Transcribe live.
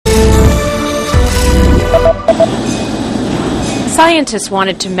Scientists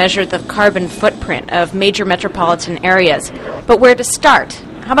wanted to measure the carbon footprint of major metropolitan areas. But where to start?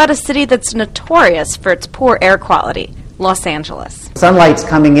 How about a city that's notorious for its poor air quality? Los Angeles. Sunlight's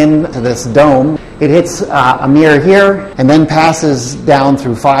coming into this dome. It hits a mirror here and then passes down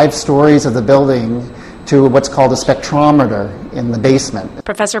through 5 stories of the building to what's called a spectrometer in the basement.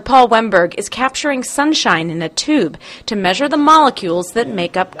 Professor Paul Wemberg is capturing sunshine in a tube to measure the molecules that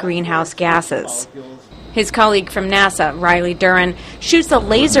make up greenhouse gases. His colleague from NASA, Riley Duran, shoots a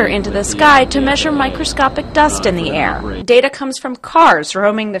laser into the sky to measure microscopic dust in the air. Data comes from cars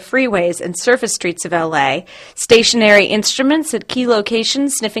roaming the freeways and surface streets of LA, stationary instruments at key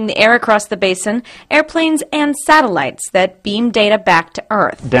locations sniffing the air across the basin, airplanes, and satellites that beam data back to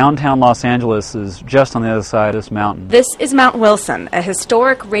Earth. Downtown Los Angeles is just on the other side of this mountain. This is Mount Wilson, a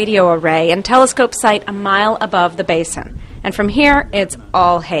historic radio array and telescope site a mile above the basin. And from here, it's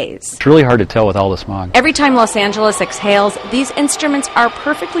all haze. It's really hard to tell with all the smog. Every time Los Angeles exhales, these instruments are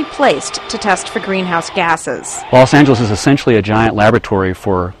perfectly placed to test for greenhouse gases. Los Angeles is essentially a giant laboratory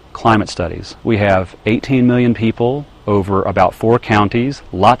for climate studies. We have 18 million people over about 4 counties,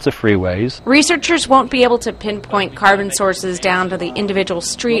 lots of freeways. Researchers won't be able to pinpoint carbon sources down to the individual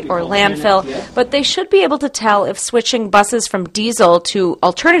street or landfill, but they should be able to tell if switching buses from diesel to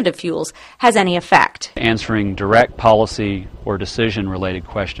alternative fuels has any effect. Answering direct policy or decision-related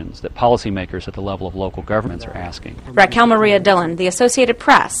questions that policymakers at the level of local governments are asking. Raquel Maria Dillon, The Associated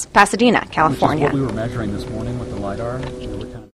Press, Pasadena, California. Which is what we were measuring this morning with the LiDAR.